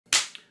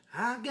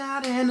I've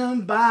got an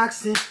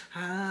unboxing.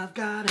 I've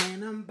got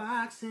an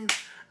unboxing.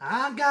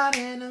 I've got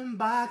an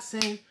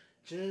unboxing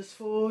just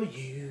for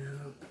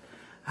you.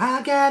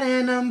 I got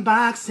an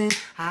unboxing.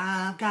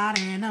 I've got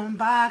an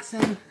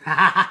unboxing.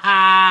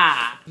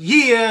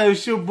 Yeah,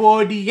 it's your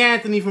boy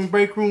D'Anthony from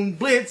Break Room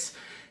Blitz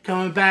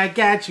coming back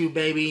at you,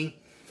 baby.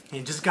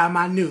 And just got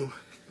my new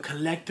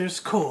Collector's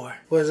Corps.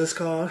 What is this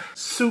called?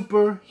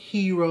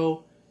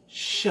 Superhero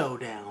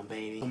Showdown,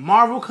 baby.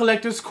 Marvel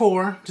Collector's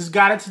Corps. Just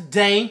got it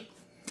today.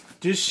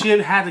 Just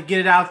had to get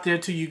it out there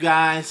to you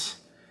guys.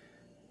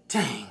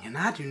 Dang, and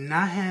I do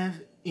not have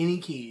any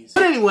keys.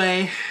 But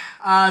anyway,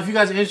 if you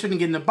guys are interested in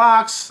getting the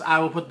box, I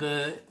will put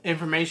the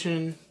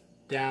information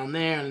down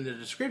there in the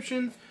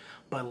description.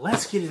 But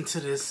let's get into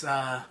this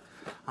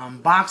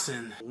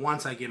unboxing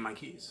once I get my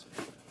keys.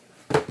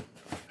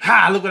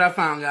 Ha! Look what I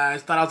found,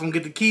 guys. Thought I was gonna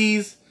get the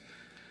keys.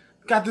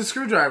 Got the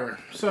screwdriver.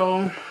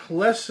 So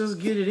let's just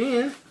get it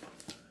in.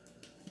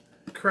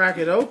 Crack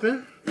it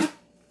open.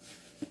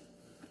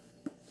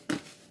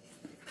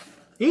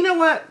 You know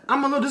what?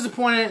 I'm a little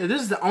disappointed.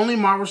 This is the only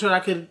Marvel shirt I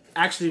could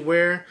actually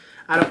wear.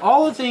 Out of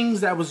all the things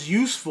that was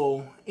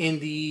useful in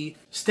the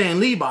Stan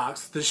Lee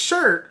box, the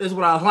shirt is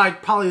what I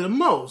like probably the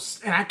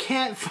most. And I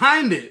can't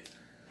find it.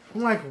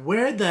 I'm like,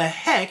 where the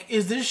heck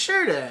is this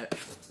shirt at?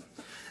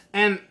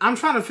 And I'm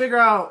trying to figure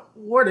out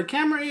where the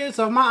camera is.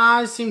 So if my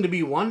eyes seem to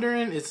be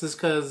wandering, it's just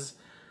because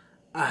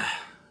I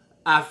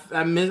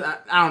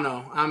don't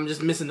know. I'm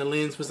just missing the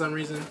lens for some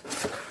reason.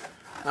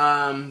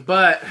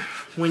 But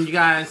when you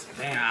guys,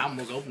 damn, I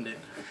almost opened it.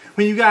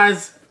 When you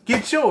guys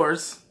get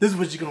yours, this is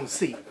what you're gonna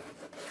see.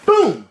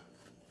 Boom!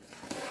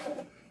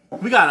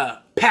 We got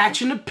a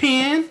patch and a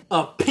pin,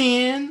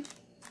 and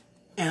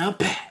a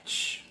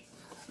patch.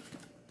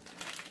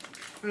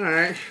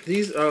 Alright,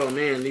 oh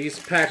man, these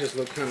patches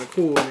look kind of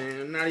cool,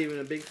 man. I'm not even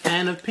a big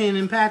fan of pin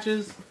and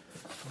patches,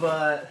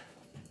 but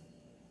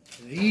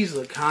these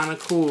look kind of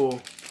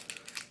cool.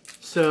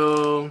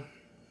 So,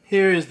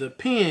 here is the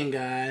pin,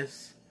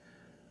 guys.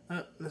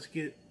 Let's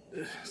get,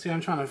 see,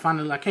 I'm trying to find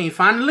it. I can't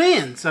find the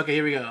lens. Okay,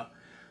 here we go.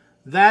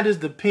 That is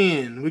the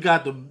pin. We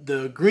got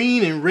the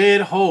green and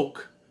red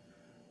Hulk.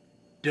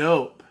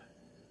 Dope.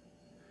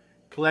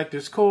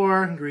 Collector's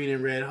Corps, green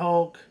and red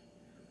Hulk.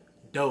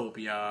 Dope,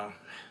 y'all.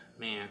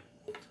 Man,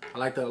 I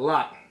like that a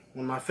lot.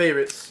 One of my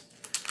favorites.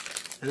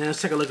 And then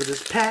let's take a look at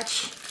this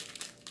patch.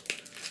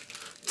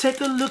 Take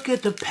a look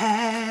at the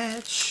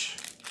patch.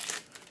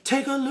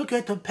 Take a look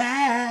at the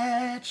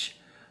patch.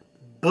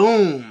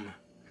 Boom.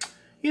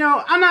 You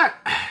know, I'm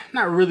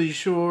not really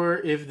sure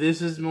if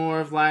this is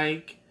more of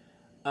like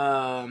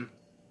a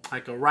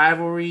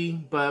rivalry,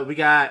 but we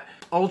got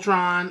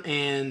Ultron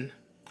and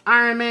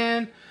Iron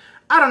Man.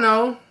 I don't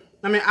know.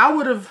 I mean, I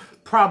would have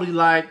probably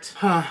liked,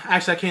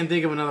 actually I can't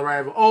think of another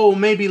rival. Oh,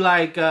 maybe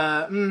like,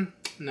 no,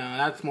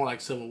 that's more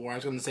like Civil War. I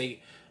was going to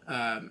say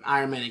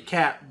Iron Man and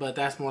Cap, but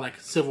that's more like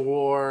a Civil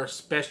War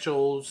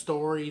special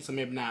story, so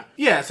maybe not.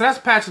 Yeah, so that's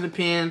Patch of the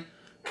Pin.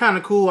 Kind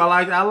of cool.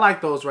 I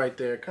like those right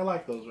there. I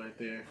like those right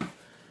there.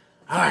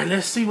 Alright,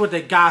 let's see what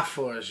they got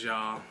for us,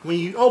 y'all. When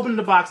you open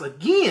the box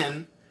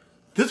again,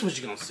 this is what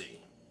you're going to see.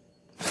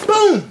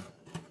 Boom!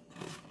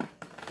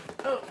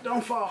 Oh,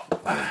 don't fall.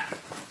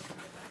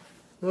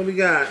 What we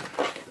got?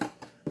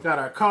 Got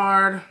our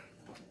card.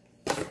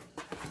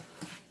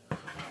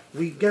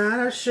 We got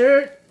our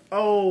shirt.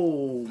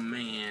 Oh,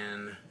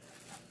 man.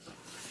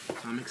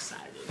 I'm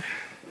excited.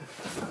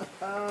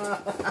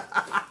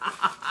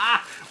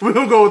 We're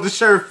going to go with the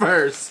shirt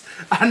first.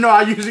 I know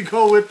I usually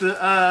go with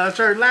the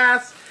shirt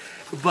last.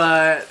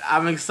 But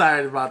I'm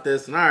excited about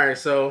this one. Alright,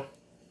 so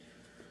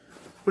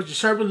what your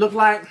shirt would look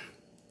like.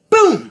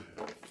 Boom!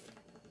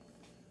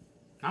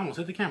 I almost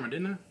hit the camera,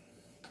 didn't I?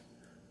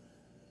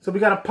 So we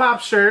got a pop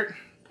shirt.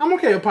 I'm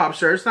okay with pop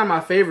shirts. Not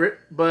my favorite,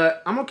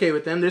 but I'm okay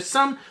with them. There's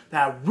some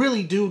that I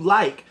really do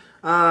like.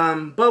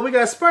 But we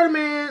got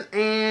Spider-Man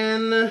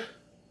and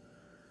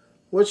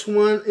which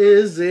one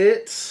is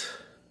it?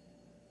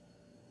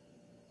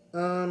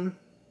 I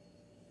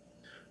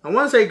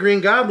want to say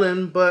Green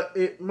Goblin, but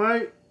it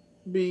might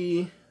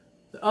be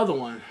the other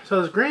one. So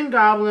it's Green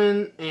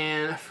Goblin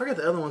and I forget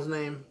the other one's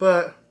name,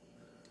 but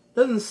it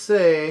doesn't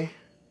say.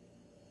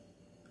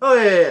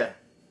 Oh yeah.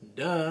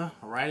 Duh,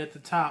 right at the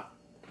top.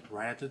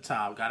 Right at the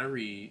top, gotta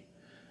read. It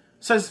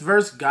says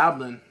verse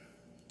Goblin.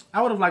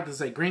 I would have liked to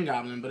say Green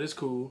Goblin, but it's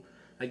cool.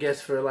 I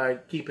guess for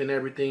like keeping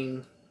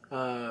everything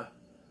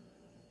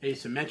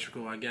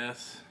asymmetrical, I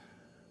guess.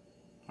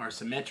 Or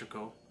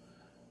symmetrical.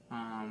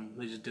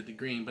 They just did the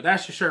green. But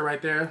that's your shirt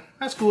right there.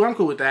 That's cool, I'm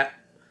cool with that.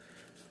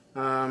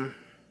 Alright.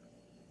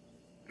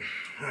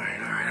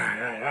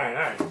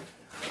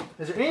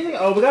 Is there anything?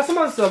 Oh, we got some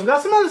other stuff.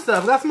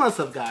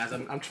 Guys.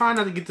 I'm trying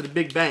not to get to the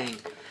big bang,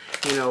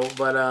 you know,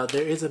 but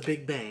there is a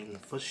big bang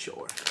for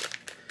sure.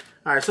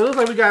 Alright, so it looks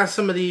like we got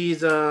some of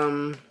these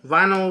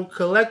vinyl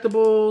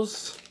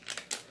collectibles.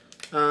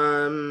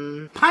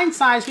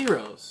 Pint-sized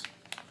heroes.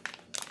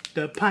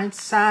 The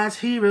pint-sized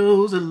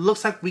heroes. It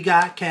looks like we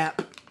got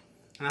Cap.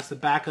 And that's the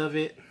back of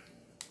it.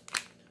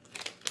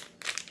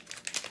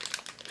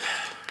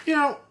 You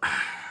know,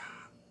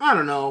 I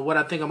don't know what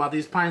I think about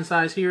these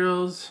pint-sized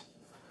heroes,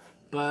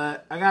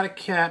 but I got a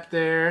cap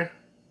there.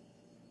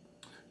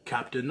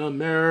 Captain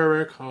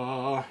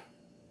America.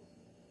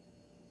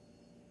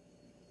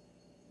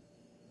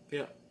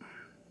 Yep.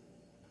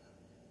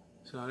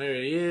 So there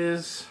it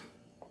is.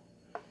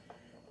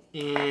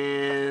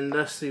 And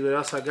let's see what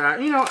else I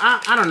got. You know,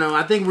 I don't know.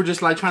 I think we're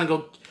just like trying to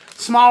go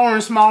smaller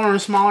and smaller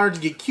and smaller to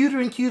get cuter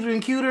and cuter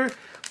and cuter.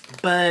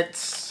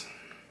 But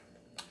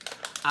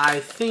I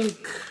think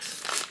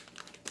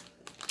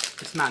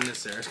it's not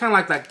necessary. It's kind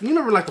of like you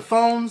remember like the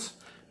phones?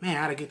 Man,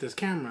 I gotta get this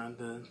camera,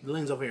 the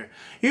lens over here.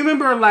 You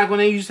remember like when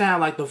they used to have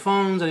like the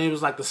phones and it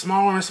was like the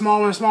smaller and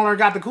smaller and smaller it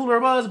got, the cooler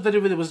it was, but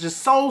it was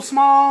just so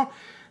small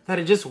that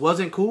it just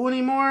wasn't cool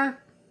anymore.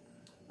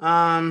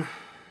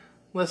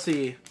 Let's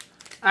see.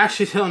 I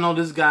actually don't know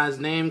this guy's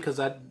name because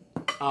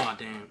oh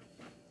damn.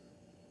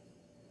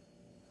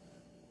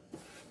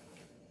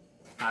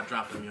 I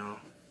dropped him, y'all.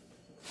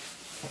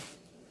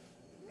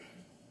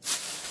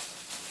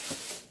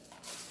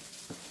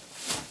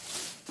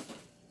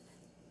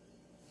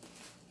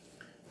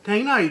 Dang,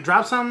 you know how you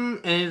drop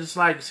something and it's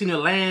like seem to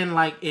land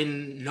like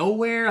in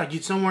nowhere, like you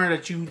somewhere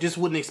that you just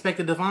wouldn't expect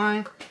it to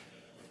find.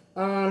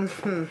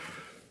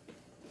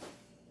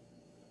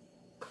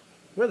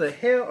 Where the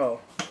hell?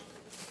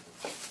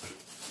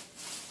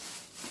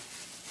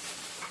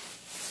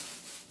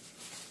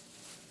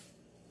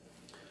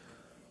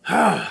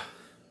 Oh.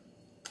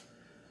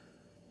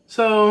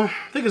 So I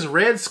think it's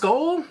Red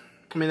Skull.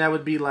 I mean, that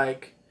would be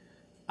like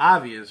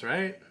obvious,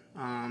 right?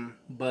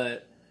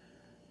 But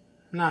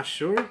I'm not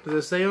sure. Does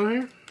it say on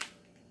here?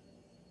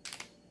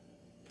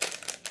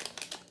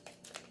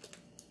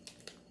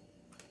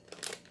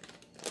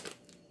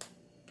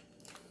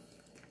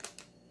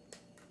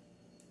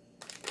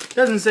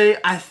 Doesn't say.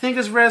 I think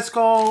it's Red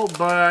Skull,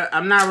 but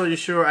I'm not really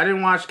sure. I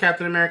didn't watch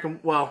Captain America.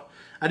 Well,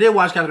 I did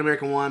watch Captain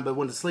America 1, but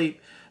went to sleep.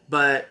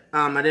 But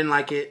I didn't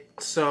like it,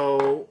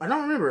 so I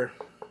don't remember.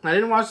 I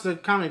didn't watch the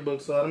comic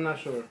book, so I'm not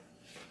sure.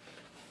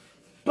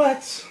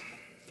 But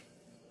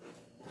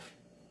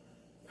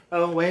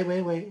oh, wait.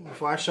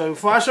 Before I show you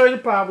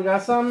the pop, we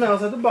got something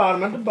else at the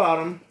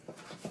bottom.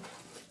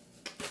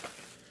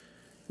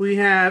 We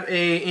have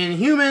a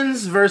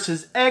Inhumans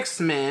versus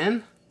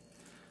X-Men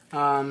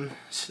comic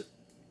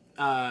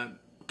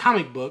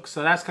book,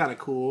 so that's kind of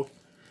cool.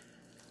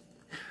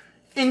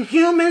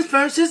 Inhumans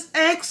versus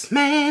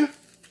X-Men.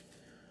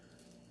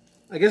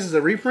 I guess it's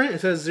a reprint. It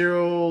says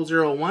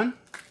 001.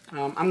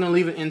 I'm going to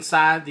leave it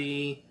inside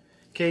the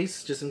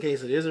case, just in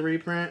case it is a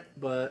reprint.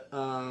 But,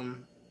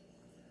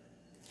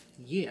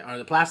 yeah. Or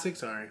the plastic,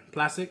 sorry.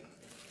 Plastic.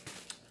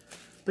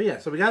 But yeah,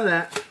 so we got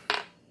that.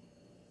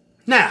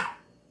 Now,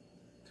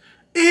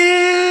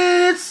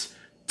 it's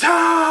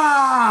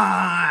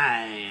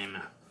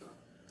time!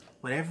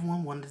 What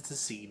everyone wanted to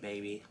see,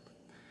 baby.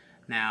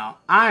 Now,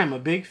 I am a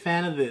big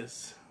fan of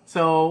this.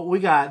 So, we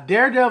got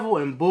Daredevil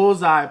and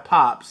Bullseye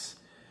Pops.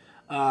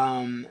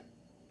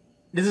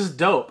 This is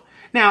dope.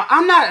 Now,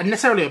 I'm not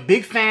necessarily a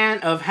big fan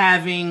of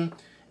having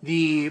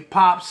the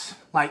Pops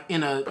like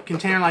in a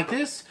container like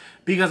this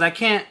because I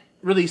can't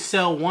really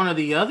sell one or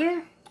the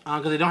other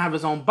because they don't have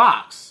its own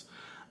box.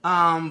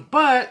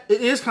 But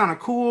it is kind of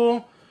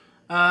cool.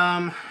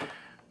 I'm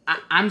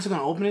just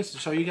going to open this to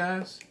show you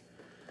guys.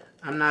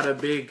 I'm not a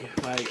big,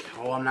 like,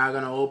 oh, I'm not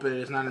going to open it.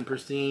 It's not in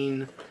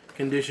pristine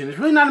condition. It's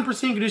really not in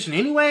pristine condition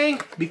anyway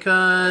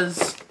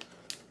because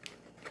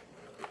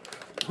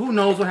who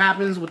knows what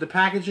happens with the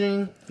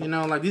packaging. You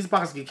know, like these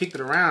boxes get kicked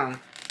around,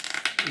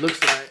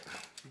 looks like.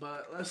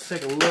 But let's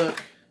take a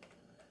look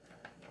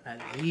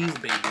at these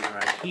babies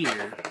right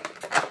here.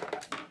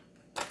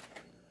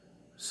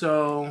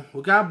 So,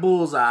 we got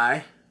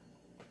Bullseye.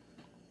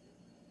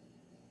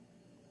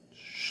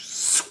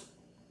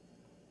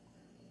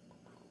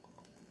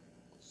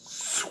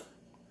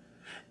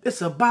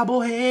 It's a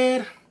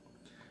bobblehead.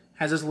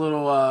 Has this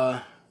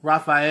little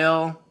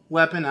Raphael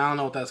weapon. I don't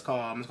know what that's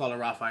called. I'm just calling it a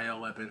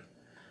Raphael weapon.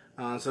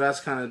 So that's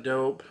kind of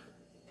dope.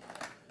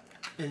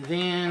 And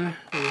then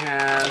we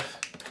have,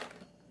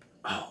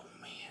 oh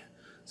man.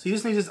 So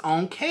this needs its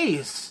own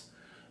case.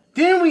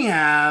 Then we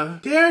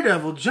have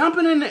Daredevil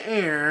jumping in the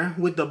air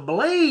with the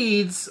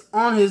blades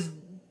on his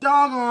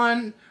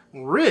doggone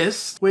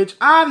wrist, which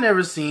I've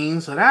never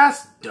seen, so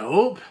that's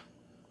dope.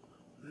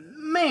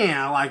 Man,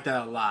 I like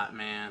that a lot,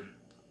 man.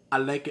 I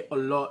like it a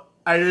lot.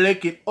 I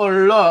like it a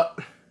lot.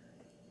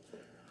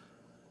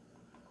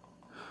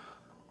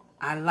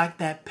 I like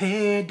that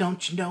pair,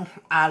 don't you know?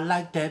 I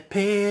like that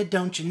pair,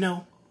 don't you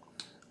know?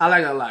 I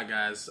like it a lot,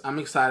 guys. I'm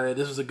excited.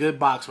 This was a good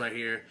box right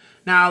here.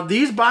 Now,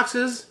 these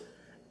boxes,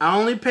 I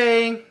only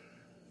pay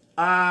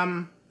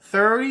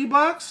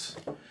 $30.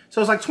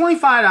 So it's like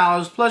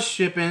 $25 plus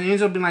shipping. It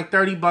ends up being like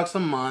 $30 a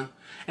month.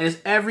 And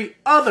it's every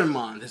other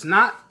month. It's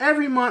not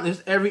every month,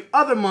 it's every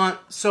other month.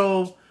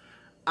 So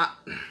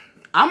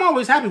I'm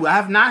always happy with it. I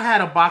have not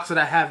had a box that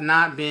I have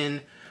not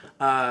been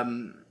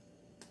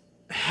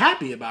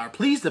happy about or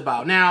pleased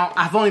about. Now,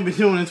 I've only been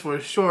doing this for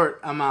a short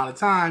amount of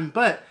time,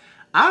 but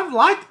I've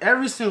liked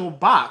every single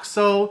box.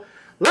 So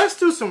let's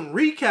do some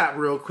recap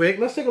real quick.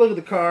 Let's take a look at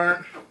the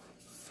card.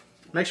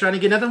 Make sure I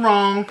didn't get nothing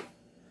wrong.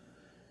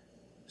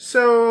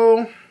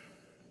 So,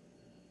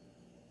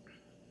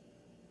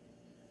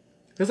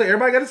 looks like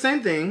everybody got the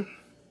same thing.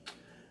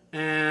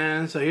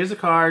 And so here's the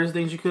cards,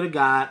 things you could have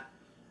got.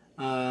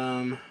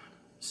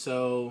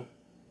 So,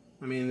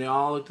 I mean, they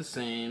all look the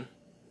same.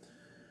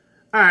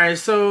 Alright,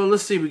 so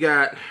let's see, we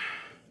got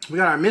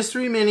our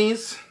mystery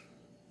minis.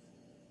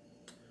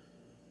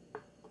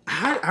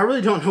 I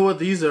really don't know what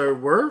these are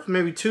worth.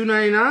 Maybe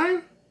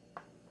 $2.99?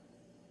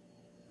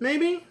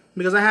 Maybe?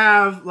 Because I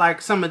have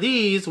like some of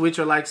these which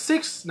are like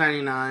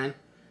 $6.99.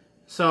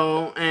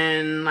 So,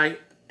 and like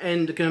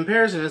in the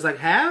comparison it's like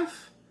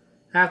half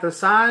the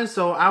size.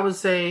 So I would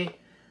say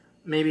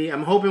maybe,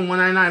 I'm hoping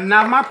 $1.99.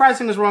 Now if my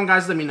pricing is wrong,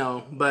 guys, let me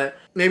know. But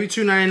maybe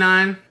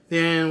 $2.99.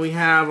 Then we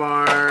have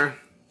our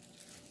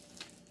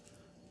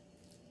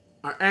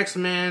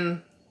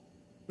X-Men.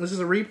 This is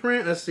a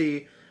reprint. Let's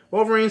see.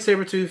 Wolverine,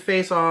 Sabretooth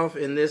face off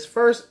in this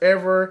first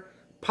ever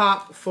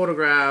pop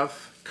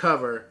photograph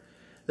cover.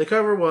 The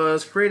cover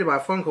was created by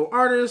Funko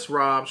artist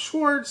Rob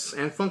Schwartz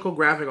and Funko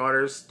graphic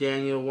artist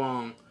Daniel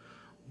Wong.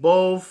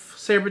 Both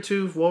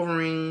Sabretooth,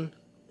 Wolverine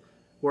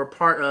were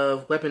part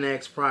of Weapon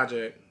X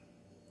project.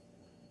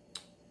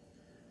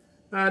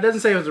 It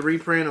doesn't say if it's a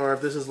reprint or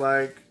if this is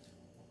like,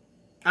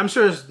 I'm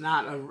sure it's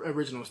not an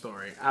original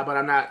story, but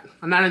I'm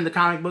not in the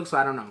comic book, so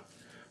I don't know.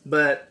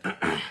 But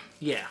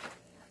yeah,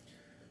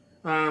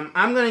 I'm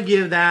gonna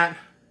give that.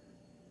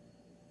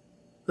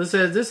 This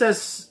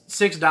says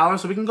 $6,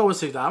 so we can go with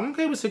 $6. I'm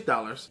okay with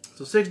 $6.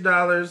 So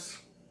 $6.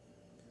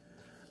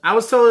 I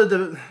was told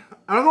that I'm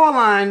gonna go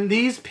online.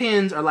 These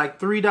pins are like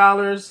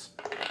 $3,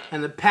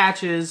 and the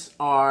patches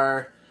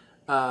are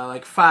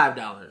like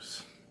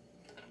 $5.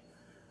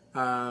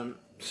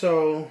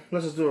 So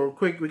let's just do a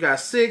quick. We got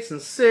 6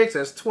 and 6.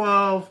 That's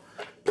 12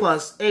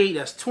 plus 8.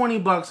 That's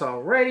 $20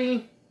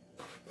 already.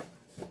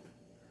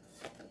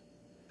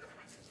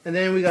 And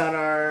then we got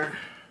our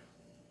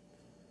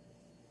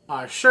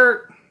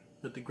shirt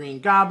with the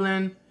Green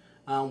Goblin,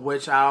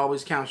 which I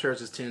always count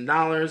shirts as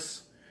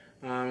 $10,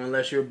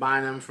 unless you're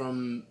buying them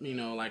from, you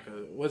know, like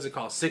a, what's it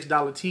called,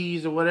 $6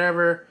 tees or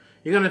whatever.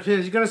 You're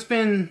gonna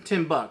spend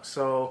 $10.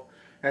 So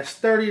that's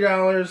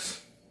 $30.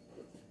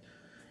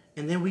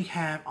 And then we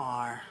have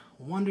our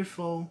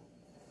wonderful,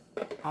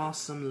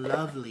 awesome,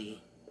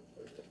 lovely,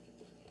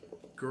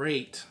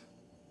 great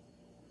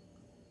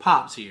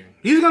Pops here.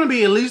 These are going to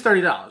be at least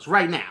 $30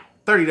 right now.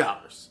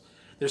 $30.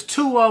 There's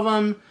 2 of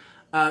them.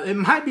 It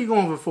might be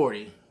going for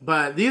 $40,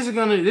 but this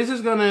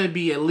is gonna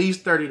be at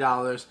least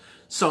 $30.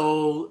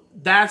 So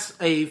that's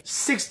a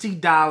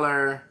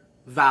 $60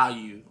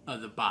 value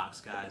of the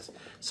box, guys.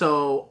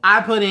 So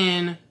I put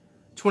in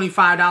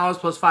 $25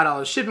 plus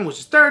 $5 shipping, which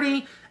is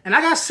 $30, and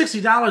I got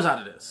 $60 out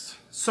of this.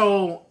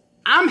 So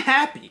I'm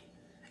happy.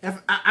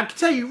 If I can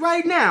tell you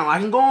right now, I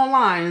can go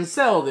online and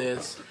sell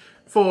this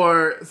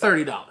for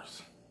 $30.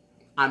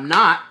 I'm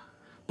not,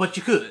 but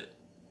you could.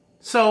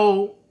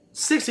 So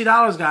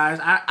 $60, guys.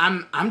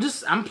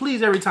 I'm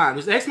pleased every time.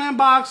 This X-Men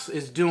box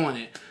is doing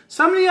it.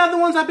 Some of the other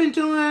ones I've been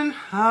doing,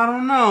 I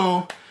don't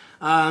know.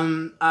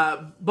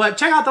 But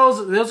check out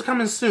those. Those are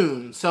coming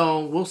soon.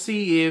 So we'll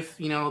see if,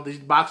 you know, these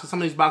boxes,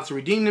 some of these boxes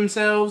redeem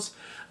themselves.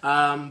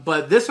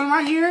 But this one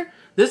right here,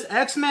 this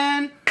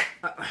X-Men,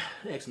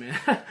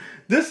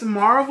 this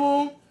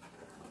Marvel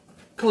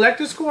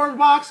Collector Corps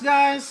box,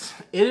 guys,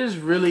 it is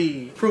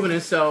really proven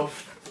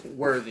itself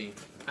worthy,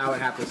 I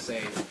would have to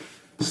say.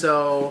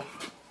 So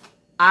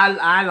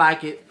I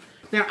like it.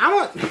 Now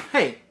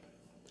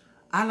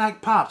I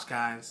like Pops,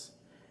 guys.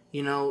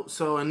 You know,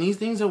 so, and these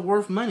things are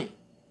worth money.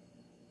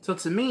 So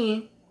to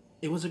me,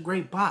 it was a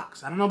great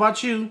box. I don't know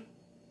about you,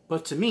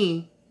 but to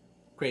me,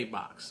 great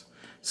box.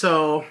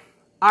 So,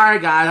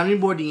 alright guys, I'm your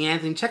boy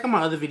D'Anthony. Check out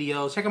my other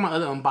videos. Check out my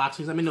other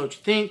unboxings. Let me know what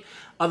you think.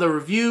 Other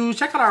reviews.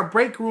 Check out our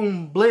Break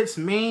Room Blitz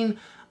main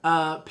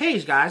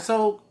page, guys.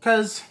 So,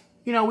 because,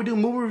 you know, we do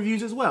movie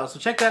reviews as well. So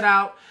check that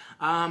out.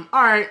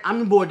 Alright, I'm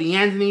your boy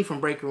D'Anthony from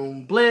Break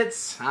Room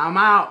Blitz. I'm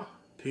out.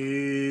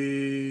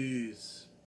 Peace.